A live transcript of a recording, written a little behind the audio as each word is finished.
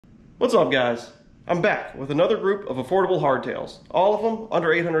What's up, guys? I'm back with another group of affordable hardtails, all of them under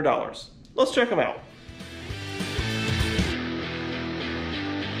 $800. Let's check them out.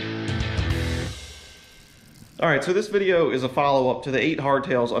 Alright, so this video is a follow-up to the 8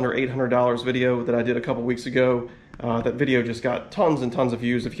 hardtails under $800 video that I did a couple weeks ago. That video just got tons and tons of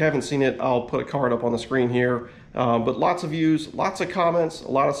views. If you haven't seen it, I'll put a card up on the screen here. But lots of views, lots of comments,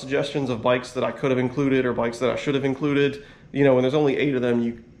 a lot of suggestions of bikes that I could have included or bikes that I should have included. You know, when there's only 8 of them,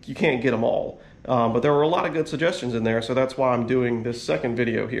 you can't get them all. But there were a lot of good suggestions in there, so that's why I'm doing this second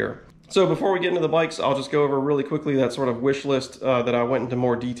video here. So before we get into the bikes, I'll just go over really quickly that sort of wish list that I went into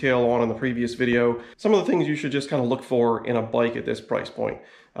more detail on in the previous video. Some of the things you should just kind of look for in a bike at this price point.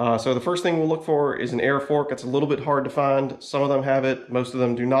 So the first thing we'll look for is an air fork. It's a little bit hard to find. Some of them have it, most of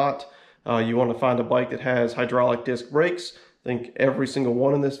them do not. You want to find a bike that has hydraulic disc brakes. I think every single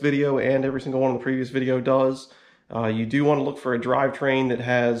one in this video and every single one in the previous video does. You do want to look for a drivetrain that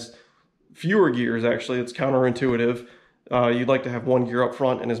has fewer gears, actually. It's counterintuitive. You'd like to have 1 gear up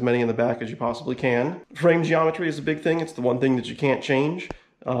front and as many in the back as you possibly can. Frame geometry is a big thing. It's the one thing that you can't change.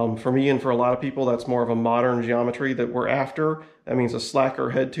 For me and for a lot of people, that's more of a modern geometry that we're after. That means a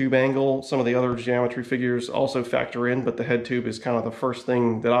slacker head tube angle. Some of the other geometry figures also factor in, but the head tube is kind of the first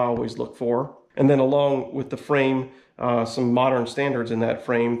thing that I always look for. And then along with the frame, some modern standards in that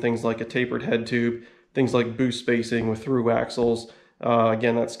frame, things like a tapered head tube, things like boost spacing with through axles.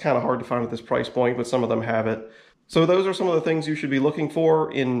 Again, that's kind of hard to find at this price point, but some of them have it. So those are some of the things you should be looking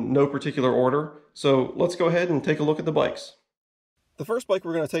for in no particular order. So let's go ahead and take a look at the bikes. The first bike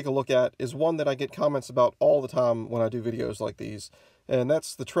we're going to take a look at is one that I get comments about all the time when I do videos like these, and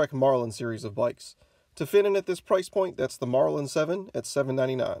that's the Trek Marlin series of bikes. To fit in at this price point, that's the Marlin 7 at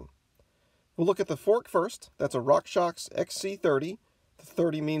 $799. We'll look at the fork first. That's a RockShox XC30. The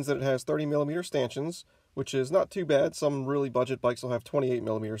 30 means that it has 30mm stanchions, which is not too bad. Some really budget bikes will have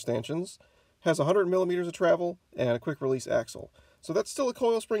 28mm stanchions. Has 100mm of travel and a quick release axle. So that's still a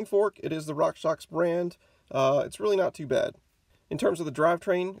coil spring fork. It is the RockShox brand. It's really not too bad. In terms of the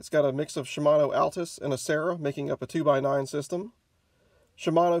drivetrain, it's got a mix of Shimano Altus and a Serra, making up a 2x9 system.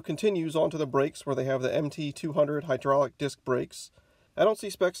 Shimano continues onto the brakes where they have the MT200 hydraulic disc brakes. I don't see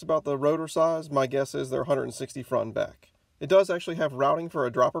specs about the rotor size. My guess is they're 160 front and back. It does actually have routing for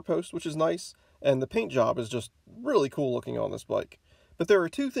a dropper post, which is nice, and the paint job is just really cool looking on this bike. But there are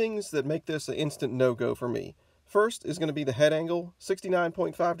 2 things that make this an instant no-go for me. First is going to be the head angle,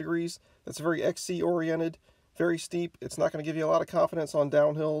 69.5 degrees. That's very XC oriented, very steep. It's not going to give you a lot of confidence on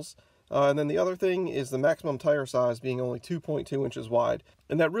downhills. And then the other thing is the maximum tire size being only 2.2 inches wide.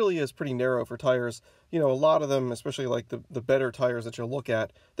 And that really is pretty narrow for tires. You know, a lot of them, especially like the better tires that you'll look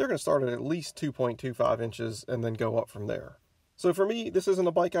at, they're going to start at least 2.25 inches and then go up from there. So for me, this isn't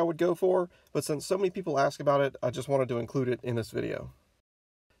a bike I would go for, but since so many people ask about it, I just wanted to include it in this video.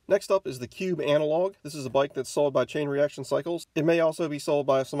 Next up is the Cube Analog. This is a bike that's sold by Chain Reaction Cycles. It may also be sold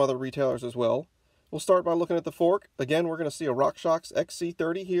by some other retailers as well. We'll start by looking at the fork. Again, we're going to see a RockShox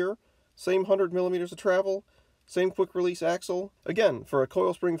XC30 here. Same 100mm of travel, same quick release axle. Again, for a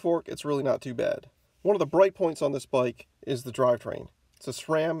coil spring fork, it's really not too bad. One of the bright points on this bike is the drivetrain. It's a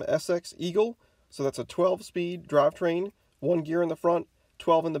SRAM SX Eagle, so that's a 12-speed drivetrain, 1 gear in the front,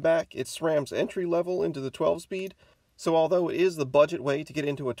 12 in the back. It's SRAM's entry level into the 12-speed. So although it is the budget way to get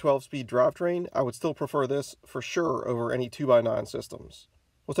into a 12-speed drivetrain, I would still prefer this for sure over any 2x9 systems.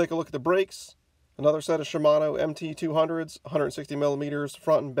 We'll take a look at the brakes. Another set of Shimano MT200s, 160mm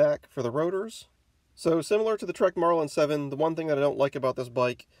front and back for the rotors. So similar to the Trek Marlin 7, the one thing that I don't like about this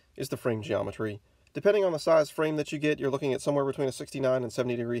bike is the frame geometry. Depending on the size frame that you get, you're looking at somewhere between a 69 and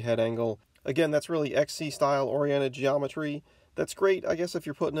 70 degree head angle. Again, that's really XC style oriented geometry. That's great, I guess, if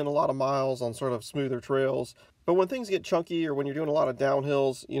you're putting in a lot of miles on sort of smoother trails. But when things get chunky or when you're doing a lot of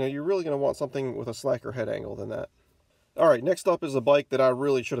downhills, you know, you're really going to want something with a slacker head angle than that. Alright, next up is a bike that I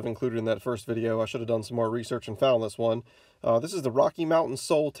really should have included in that first video. I should have done some more research and found this one. This is the Rocky Mountain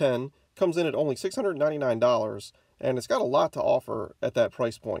Soul 10. Comes in at only $699, and it's got a lot to offer at that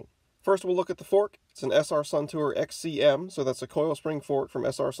price point. First, we'll look at the fork. It's an SR Suntour XCM, so that's a coil spring fork from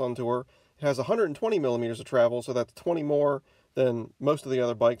SR Suntour. It has 120mm of travel, so that's 20 more than most of the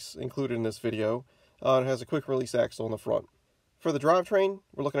other bikes included in this video. It has a quick release axle in the front. For the drivetrain,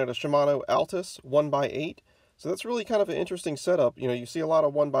 we're looking at a Shimano Altus 1x8. So that's really kind of an interesting setup. You know, you see a lot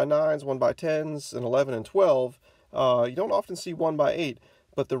of 1x9s, 1x10s, and 11 and 12. You don't often see 1x8,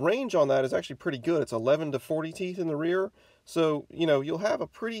 but the range on that is actually pretty good. It's 11 to 40 teeth in the rear. So, you know, you'll have a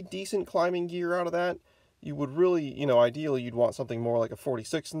pretty decent climbing gear out of that. You would really, you know, ideally you'd want something more like a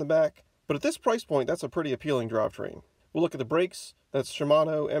 46 in the back. But at this price point, that's a pretty appealing drivetrain. We'll look at the brakes. That's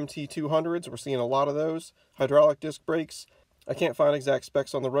Shimano MT200s. We're seeing a lot of those. Hydraulic disc brakes. I can't find exact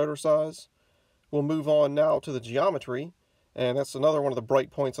specs on the rotor size. We'll move on now to the geometry, and that's another one of the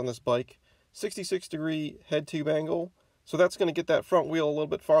bright points on this bike. 66-degree head tube angle, so that's going to get that front wheel a little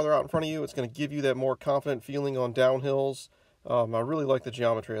bit farther out in front of you. It's going to give you that more confident feeling on downhills. I really like the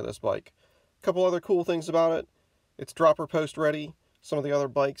geometry of this bike. A couple other cool things about it. It's dropper post ready. Some of the other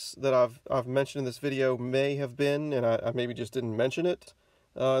bikes that I've mentioned in this video may have been, and I maybe just didn't mention it.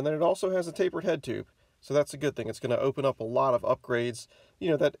 And then it also has a tapered head tube, so that's a good thing. It's going to open up a lot of upgrades. You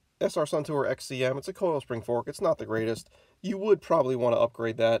know, that SR Suntour XCM, it's a coil spring fork. It's not the greatest. You would probably want to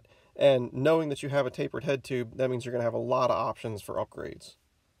upgrade that, and knowing that you have a tapered head tube, that means you're going to have a lot of options for upgrades.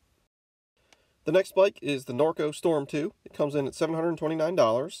 The next bike is the Norco Storm 2. It comes in at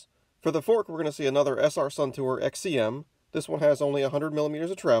 $729. For the fork, we're going to see another SR Suntour XCM. This one has only 100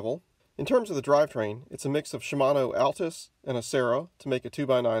 millimeters of travel. In terms of the drivetrain, it's a mix of Shimano Altus and Acera to make a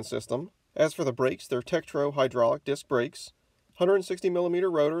 2x9 system. As for the brakes, they're Tektro hydraulic disc brakes. 160 millimeter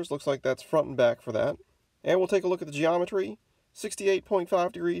rotors, looks like that's front and back for that. And we'll take a look at the geometry.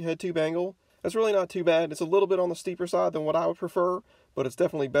 68.5 degree head tube angle. That's really not too bad. It's a little bit on the steeper side than what I would prefer, but it's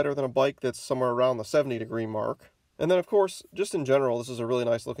definitely better than a bike that's somewhere around the 70 degree mark. And then of course, just in general, this is a really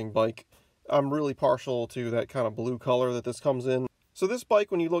nice looking bike. I'm really partial to that kind of blue color that this comes in. So this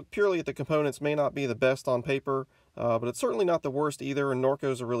bike, when you look purely at the components, may not be the best on paper, but it's certainly not the worst either, and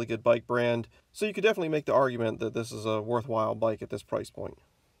Norco's a really good bike brand. So you could definitely make the argument that this is a worthwhile bike at this price point.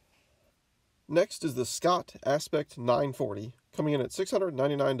 Next is the Scott Aspect 940, coming in at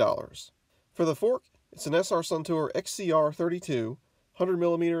 $699. For the fork, it's an SR Suntour XCR 32, 100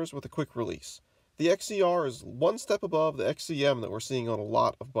 millimeters with a quick release. The XCR is one step above the XCM that we're seeing on a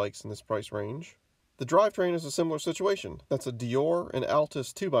lot of bikes in this price range. The drivetrain is a similar situation. That's a Dior and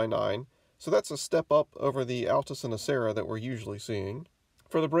Altus 2x9, so that's a step up over the Altus and Acera that we're usually seeing.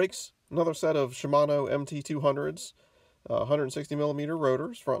 For the brakes, another set of Shimano MT200s, 160 millimeter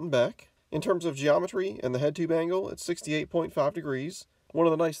rotors, front and back. In terms of geometry and the head tube angle, it's 68.5 degrees. One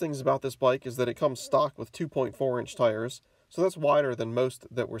of the nice things about this bike is that it comes stock with 2.4-inch tires, so that's wider than most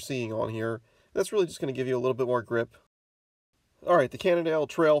that we're seeing on here. That's really just going to give you a little bit more grip. Alright, the Cannondale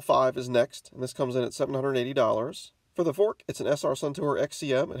Trail 5 is next, and this comes in at $780. For the fork, it's an SR Suntour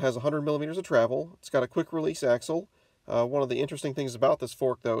XCM. It has 100 millimeters of travel. It's got a quick release axle. One of the interesting things about this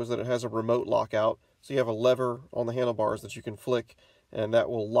fork, though, is that it has a remote lockout. So you have a lever on the handlebars that you can flick, and that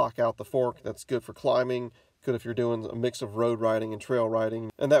will lock out the fork. That's good for climbing, good if you're doing a mix of road riding and trail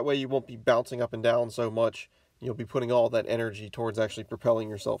riding. And that way you won't be bouncing up and down so much. You'll be putting all that energy towards actually propelling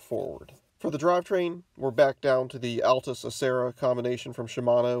yourself forward. For the drivetrain, we're back down to the Altus Acera combination from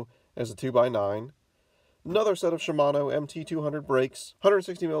Shimano as a 2x9. Another set of Shimano MT200 brakes,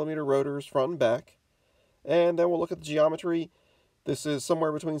 160 millimeter rotors front and back. And then we'll look at the geometry. This is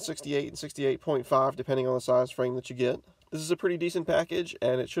somewhere between 68 and 68.5 depending on the size frame that you get. This is a pretty decent package,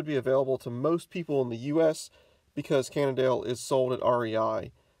 and it should be available to most people in the US because Cannondale is sold at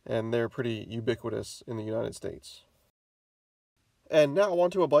REI, and they're pretty ubiquitous in the United States. And now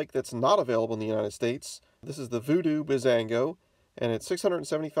onto a bike that's not available in the United States. This is the Voodoo Bizango, and it's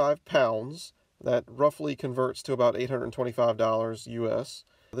 675 pounds. That roughly converts to about $825 US.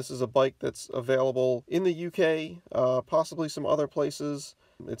 This is a bike that's available in the UK, possibly some other places.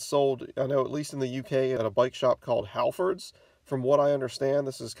 It's sold, I know, at least in the UK at a bike shop called Halford's. From what I understand,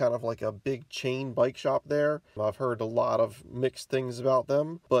 this is kind of like a big chain bike shop there. I've heard a lot of mixed things about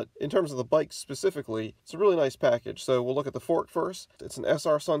them, but in terms of the bike specifically, it's a really nice package. So we'll look at the fork first. It's an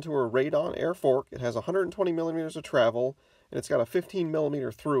SR Suntour Radon Air fork. It has 120 millimeters of travel, and it's got a 15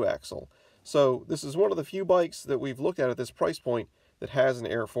 millimeter through axle. So this is one of the few bikes that we've looked at this price point that has an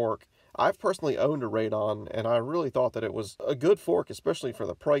air fork. I've personally owned a Radon, and I really thought that it was a good fork, especially for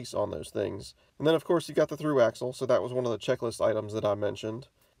the price on those things. And then, of course, you've got the through axle, so that was one of the checklist items that I mentioned.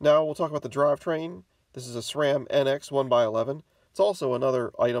 Now we'll talk about the drivetrain. This is a SRAM NX 1x11. It's also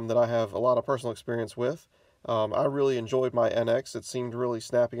another item that I have a lot of personal experience with. I really enjoyed my NX. It seemed really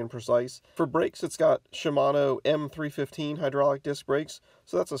snappy and precise. For brakes, it's got Shimano M315 hydraulic disc brakes,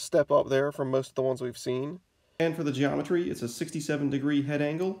 so that's a step up there from most of the ones we've seen. And for the geometry, it's a 67-degree head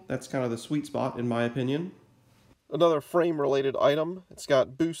angle. That's kind of the sweet spot, in my opinion. Another frame-related item, it's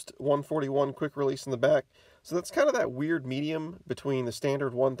got Boost 141 quick release in the back. So that's kind of that weird medium between the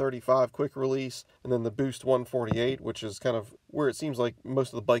standard 135 quick release and then the Boost 148, which is kind of where it seems like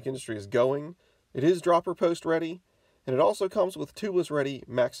most of the bike industry is going. It is dropper post ready, and it also comes with tubeless ready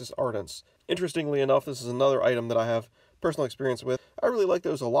Maxxis Ardents. Interestingly enough, this is another item that I have personal experience with. I really like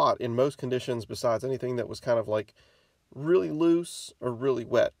those a lot in most conditions besides anything that was kind of like really loose or really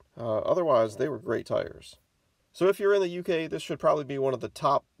wet. Otherwise, they were great tires. So if you're in the UK, this should probably be one of the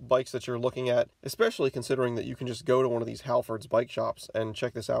top bikes that you're looking at, especially considering that you can just go to one of these Halfords bike shops and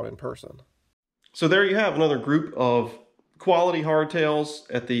check this out in person. So there you have another group of quality hardtails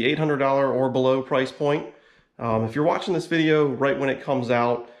at the $800 or below price point. If you're watching this video right when it comes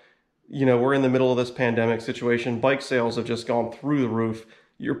out, you know, we're in the middle of this pandemic situation. Bike sales have just gone through the roof.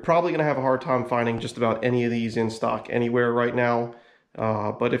 You're probably going to have a hard time finding just about any of these in stock anywhere right now.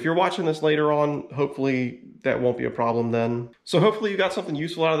 But if you're watching this later on, hopefully that won't be a problem then. So hopefully you got something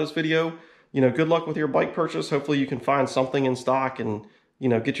useful out of this video. You know, good luck with your bike purchase. Hopefully you can find something in stock and, you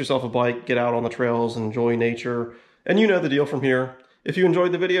know, get yourself a bike, get out on the trails, enjoy nature. And you know the deal from here. If you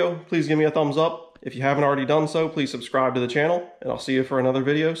enjoyed the video, please give me a thumbs up. If you haven't already done so, please subscribe to the channel, and I'll see you for another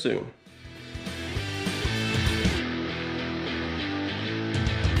video soon.